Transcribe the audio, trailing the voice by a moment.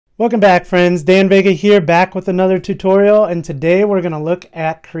Welcome back, friends. Dan Vega here, back with another tutorial, and today we're going to look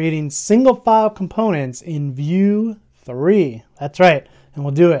at creating single file components in Vue 3. That's right, and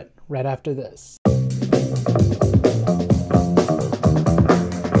we'll do it right after this.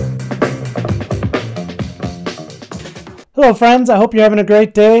 Hello friends, I hope you're having a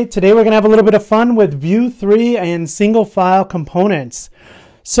great day. Today we're going to have a little bit of fun with Vue 3 and single file components.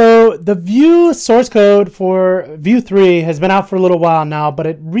 So the Vue source code for Vue 3 has been out for a little while now, but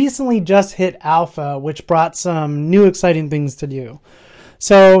it recently just hit alpha, which brought some new exciting things to do.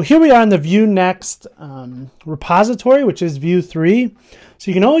 So here we are in the Vue-Next repository, which is Vue 3. So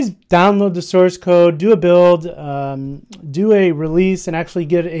you can always download the source code, do a build, do a release, and actually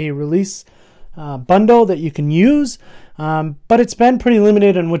get a release bundle that you can use. But it's been pretty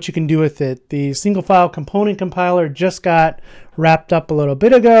limited on what you can do with it. The single file component compiler just got wrapped up a little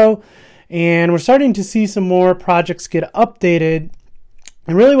bit ago, and we're starting to see some more projects get updated.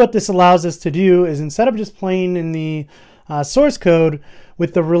 And really what this allows us to do is, instead of just playing in the source code,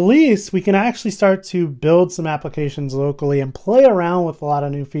 with the release we can actually start to build some applications locally and play around with a lot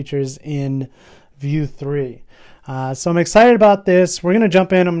of new features in Vue 3. So I'm excited about this. We're going to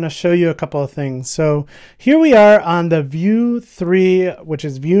jump in. I'm going to show you a couple of things. So here we are on the Vue 3, which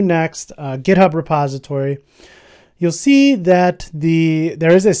is Vue-Next GitHub repository. You'll see that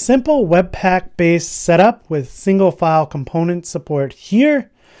there is a simple Webpack based setup with single file component support here,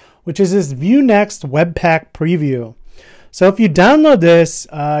 which is this Vue-Next Webpack preview. So if you download this,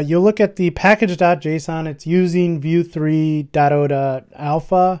 you'll look at the package.json. It's using Vue 3.0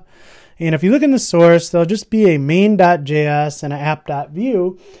 alpha. And if you look in the source, there'll just be a main.js and an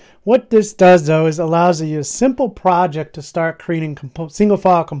app.vue. What this does, though, is allows you a simple project to start creating single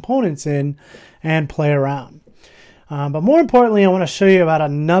file components in and play around. But more importantly, I want to show you about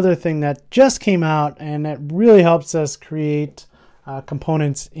another thing that just came out and that really helps us create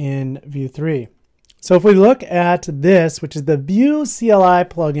components in Vue 3. So if we look at this, which is the Vue CLI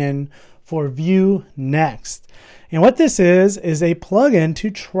plugin for Vue-Next. And what this is a plugin to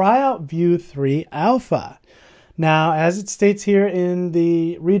try out Vue 3 alpha. Now, as it states here in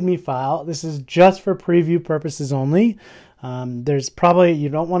the README file, this is just for preview purposes only. You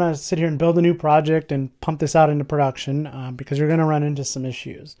don't want to sit here and build a new project and pump this out into production because you're going to run into some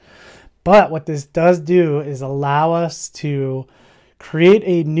issues. But what this does do is allow us to create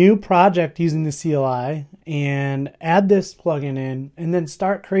a new project using the CLI and add this plugin in, and then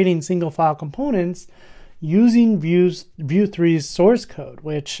start creating single file components using Vue 3's source code,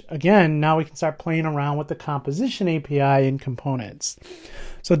 which again, now we can start playing around with the composition API in components.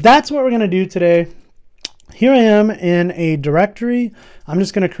 So that's what we're going to do today. Here I am in a directory. I'm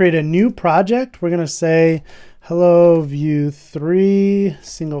just going to create a new project. We're going to say hello Vue 3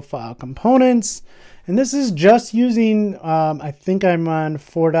 single file components. And this is just using, I think I'm on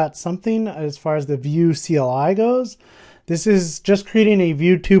 4. something as far as the Vue CLI goes. This is just creating a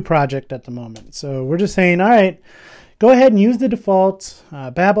Vue 2 project at the moment. So we're just saying, all right, go ahead and use the default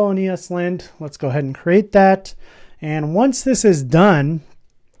Babel and ESLint. Let's go ahead and create that. And once this is done,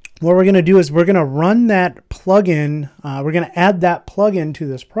 what we're going to do is we're going to run that plugin. We're going to add that plugin to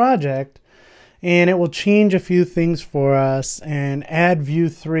this project, and it will change a few things for us and add Vue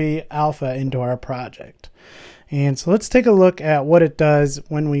 3 alpha into our project. And so let's take a look at what it does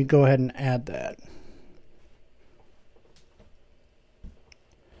when we go ahead and add that.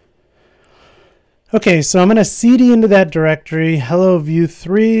 Okay, so I'm going to cd into that directory, hello Vue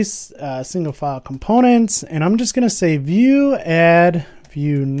 3 single file components, and I'm just going to say vue add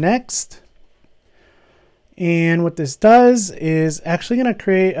Vue-Next. And what this does is actually going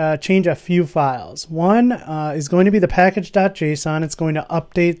to change a few files. One is going to be the package.json. It's going to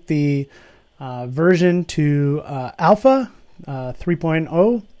update the version to alpha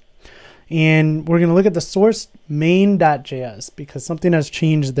 3.0. And we're going to look at the source main.js because something has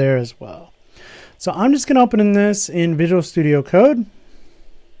changed there as well. So I'm just going to open this in Visual Studio Code.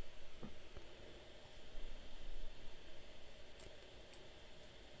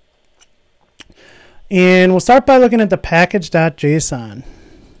 And we'll start by looking at the package.json.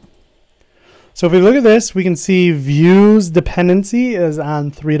 So if we look at this, we can see Vue's dependency is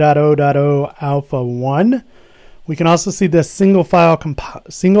on 3.0.0 alpha 1. We can also see the single file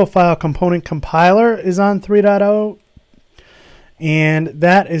component compiler is on 3.0. And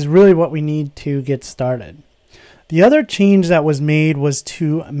that is really what we need to get started. The other change that was made was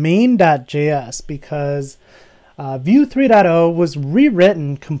to main.js because Vue 3.0 was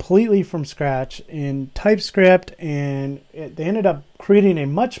rewritten completely from scratch in TypeScript, and they ended up creating a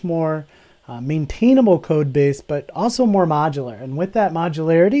much more maintainable code base, but also more modular. And with that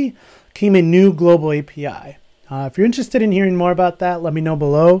modularity came a new global API. If you're interested in hearing more about that, let me know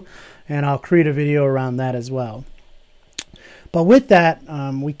below, and I'll create a video around that as well. But with that,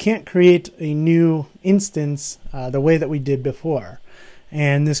 we can't create a new instance the way that we did before.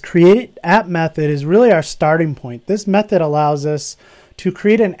 And this create app method is really our starting point. This method allows us to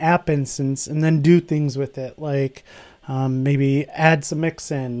create an app instance and then do things with it, like maybe add some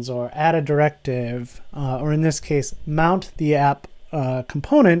mixins or add a directive, or in this case, mount the app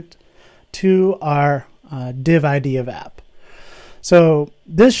component to our div ID of app. So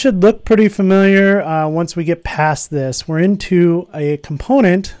this should look pretty familiar once we get past this. We're into a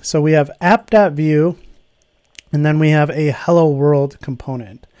component. So we have app.vue, and then we have a hello world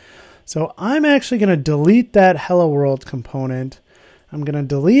component. So I'm actually going to delete that hello world component. I'm going to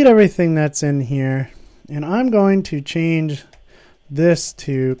delete everything that's in here, and I'm going to change this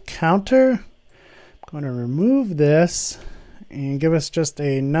to counter. I'm going to remove this and give us just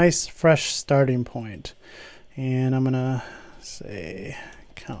a nice fresh starting point. And I'm going to say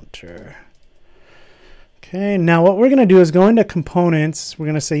counter. Okay, now what we're going to do is go into components. We're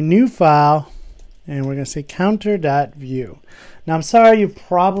going to say new file, and we're going to say counter.vue. Now I'm sorry, you've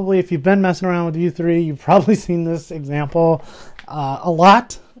probably, if you've been messing around with Vue 3, you've probably seen this example a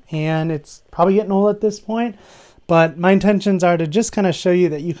lot, and it's probably getting old at this point. But my intentions are to just kind of show you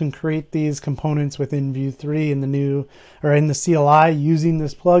that you can create these components within Vue 3 in the new, or in the CLI using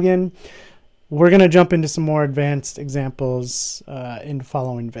this plugin. We're going to jump into some more advanced examples in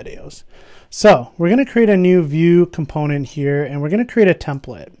following videos. So we're going to create a new Vue component here, and we're going to create a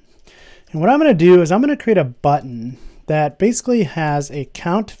template. And what I'm going to do is I'm going to create a button that basically has a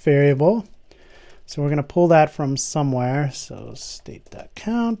count variable. So we're going to pull that from somewhere. So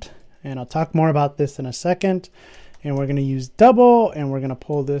state.count, and I'll talk more about this in a second. And we're going to use double, and we're going to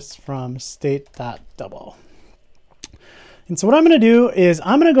pull this from state.double. And so what I'm going to do is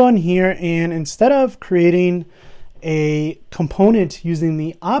I'm going to go in here, and instead of creating a component using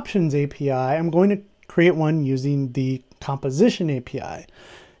the options API, I'm going to create one using the composition API.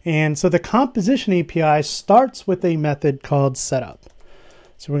 And so the composition API starts with a method called setup.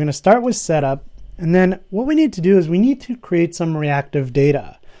 So we're going to start with setup, and then what we need to do is we need to create some reactive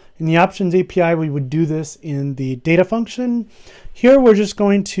data. In the options API, we would do this in the data function. Here we're just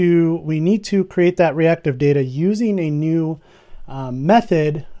going to, we need to create that reactive data using a new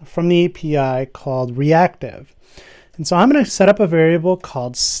method from the API called reactive. And so I'm going to set up a variable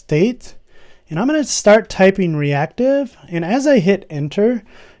called state, and I'm going to start typing reactive. And as I hit enter,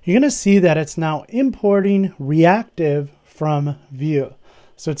 you're going to see that it's now importing reactive from Vue.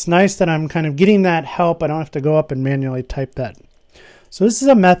 So it's nice that I'm kind of getting that help. I don't have to go up and manually type that. So this is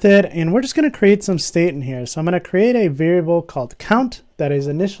a method, and we're just going to create some state in here. So I'm going to create a variable called count that is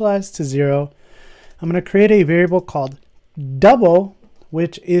initialized to 0. I'm going to create a variable called double,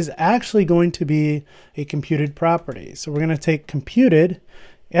 which is actually going to be a computed property. So we're going to take computed.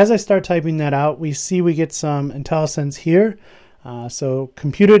 As I start typing that out, we see we get some IntelliSense here. So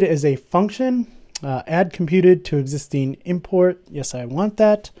computed is a function. Add computed to existing import. Yes, I want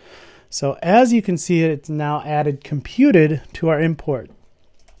that. So as you can see, it's now added computed to our import.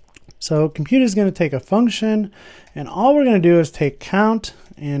 So compute is going to take a function, and all we're going to do is take count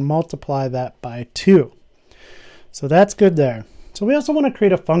and multiply that by 2. So that's good there. So we also want to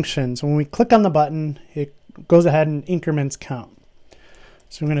create a function. So when we click on the button, it goes ahead and increments count.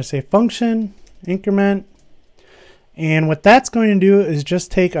 So we're going to say function increment, and what that's going to do is just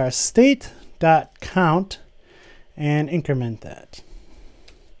take our state.count and increment that.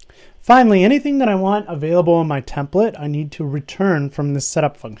 Finally, anything that I want available in my template, I need to return from the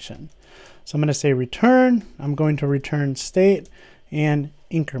setup function. So I'm going to say return, I'm going to return state and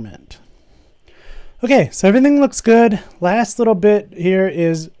increment. Okay, so everything looks good. Last little bit here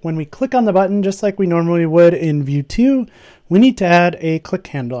is when we click on the button, just like we normally would in Vue 2, we need to add a click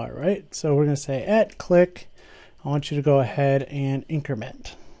handler, right? So we're going to say at click, I want you to go ahead and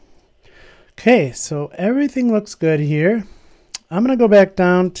increment. Okay, so everything looks good here. I'm going to go back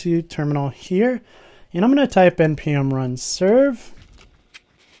down to terminal here, and I'm going to type npm run serve.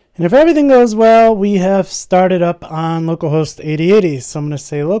 And if everything goes well, we have started up on localhost 8080. So I'm going to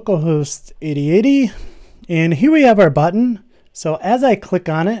say localhost 8080, and here we have our button. So as I click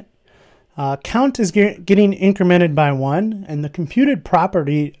on it, count is getting incremented by 1, and the computed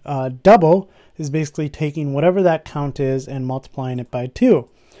property double is basically taking whatever that count is and multiplying it by 2.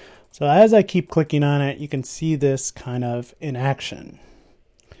 So as I keep clicking on it, you can see this kind of in action.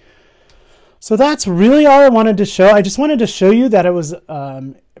 So that's really all I wanted to show. I just wanted to show you that it was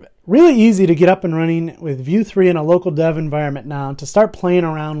really easy to get up and running with Vue 3 in a local dev environment now, to start playing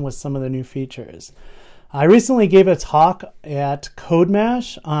around with some of the new features. I recently gave a talk at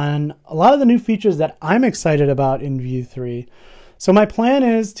CodeMash on a lot of the new features that I'm excited about in Vue 3. So my plan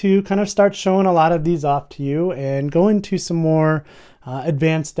is to kind of start showing a lot of these off to you and go into some more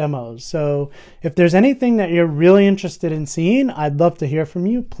advanced demos. So if there's anything that you're really interested in seeing, I'd love to hear from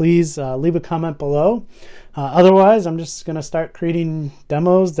you. Please leave a comment below. Otherwise, I'm just going to start creating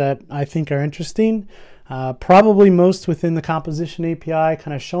demos that I think are interesting. Probably most within the composition API,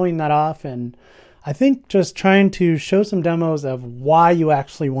 kind of showing that off, and I think just trying to show some demos of why you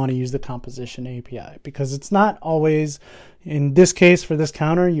actually want to use the composition API, because it's not always, in this case for this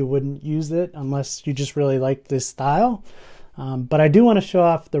counter, you wouldn't use it unless you just really like this style. But I do want to show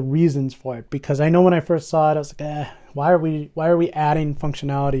off the reasons for it, because I know when I first saw it, I was like, why are we adding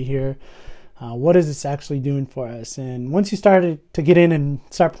functionality here? What is this actually doing for us? And once you started to get in and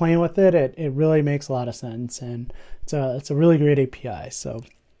start playing with it, it really makes a lot of sense, and it's a really great API. So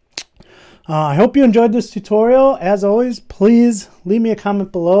I hope you enjoyed this tutorial. As always, please leave me a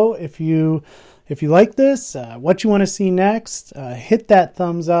comment below if you like this, what you want to see next. Hit that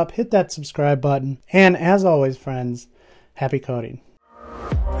thumbs up, hit that subscribe button, and as always, friends, happy coding.